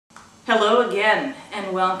Hello again,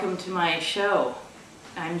 and welcome to my show.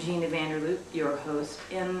 I'm Gina Vanderloop, your host,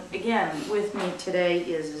 and again, with me today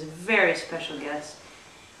is a very special guest,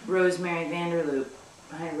 Rosemary Vanderloop.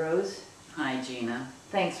 Hi, Rose. Hi, Gina.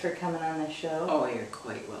 Thanks for coming on the show. Oh, you're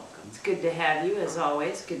quite welcome. It's good to have you, as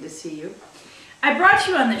always. Good to see you. I brought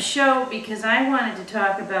you on the show because I wanted to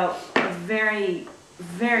talk about a very,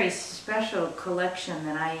 very special collection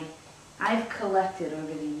that I've collected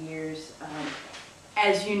over the years.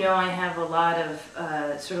 As you know, I have a lot of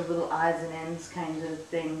sort of little odds and ends kinds of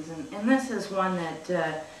things, and this is one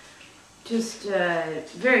that just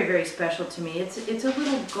very, very special to me. It's a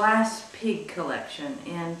little glass pig collection,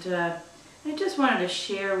 and I just wanted to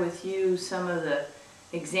share with you some of the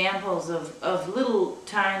examples of little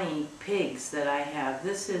tiny pigs that I have.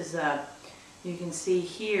 This is, you can see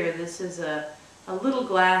here, this is a little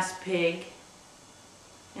glass pig,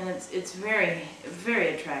 and it's very,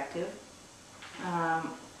 very attractive.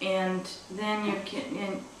 And then you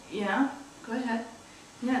can, yeah, go ahead.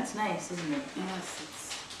 Yeah, it's nice, isn't it? Yes,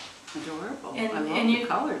 it's adorable. And, I love and the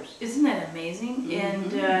colors. Isn't that amazing?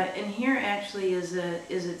 Mm-hmm. And here actually is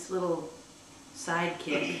its little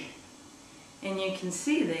sidekick. And you can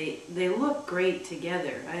see they look great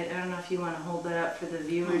together. I don't know if you want to hold that up for the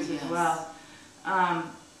viewers yes. as well.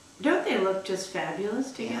 Don't they look just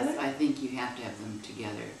fabulous together? Yes, I think you have to have them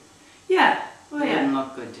together. Yeah. It wouldn't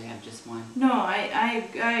look good to have just one. No,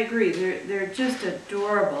 I agree. They're just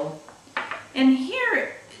adorable. And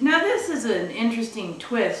here, now this is an interesting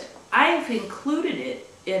twist. I've included it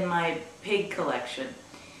in my pig collection.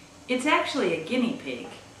 It's actually a guinea pig,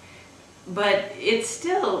 but it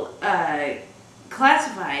still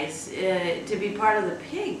classifies to be part of the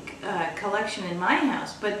pig collection in my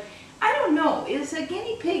house. But I don't know, is a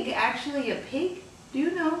guinea pig actually a pig? Do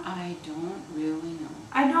you know? I don't really know.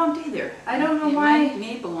 I don't either. I don't know it why. It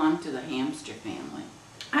may belong to the hamster family.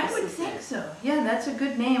 I would think so. Yeah, that's a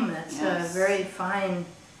good name. That's yes. very fine,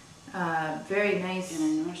 very nice.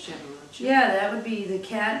 And I know she had a little chip. Yeah, that would be the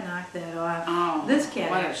cat knocked that off. Oh, this cat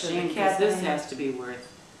what actually. a shame, The cat this that has to be worth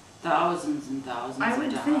thousands and thousands I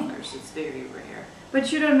would of think. dollars. It's very rare.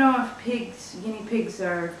 But you don't know if guinea pigs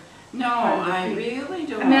are. No, I really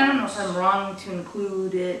don't. I mean, I don't know if I'm wrong to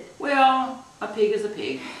include it. Well, a pig is a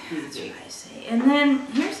pig. That's what I say. And then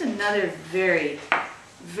here's another very,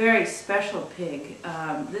 very special pig.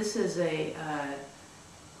 This is a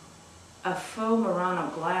faux Murano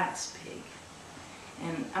glass pig,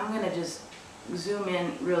 and I'm going to just zoom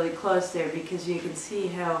in really close there because you can see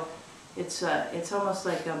how it's almost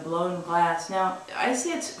like a blown glass. Now I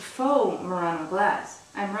say it's faux Murano glass.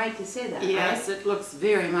 I'm right to say that. Yes, right? it looks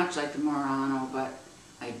very much like the Murano, but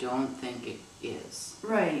I don't think it is.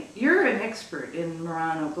 Right. You're an expert in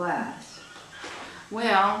Murano glass.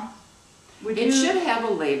 Well, it should have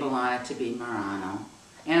a label on it to be Murano.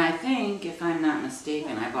 And I think, if I'm not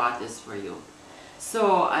mistaken, I bought this for you.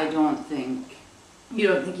 So I don't think... You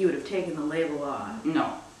don't think you would have taken the label off?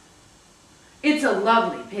 No. It's a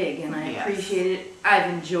lovely pig, and I Yes. appreciate it. I've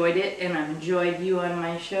enjoyed it, and I've enjoyed you on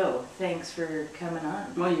my show. Thanks for coming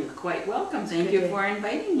on. Well, you're quite welcome. Thank you for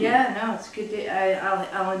inviting me. Yeah, no, it's good.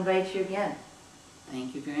 I'll invite you again.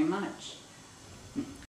 Thank you very much.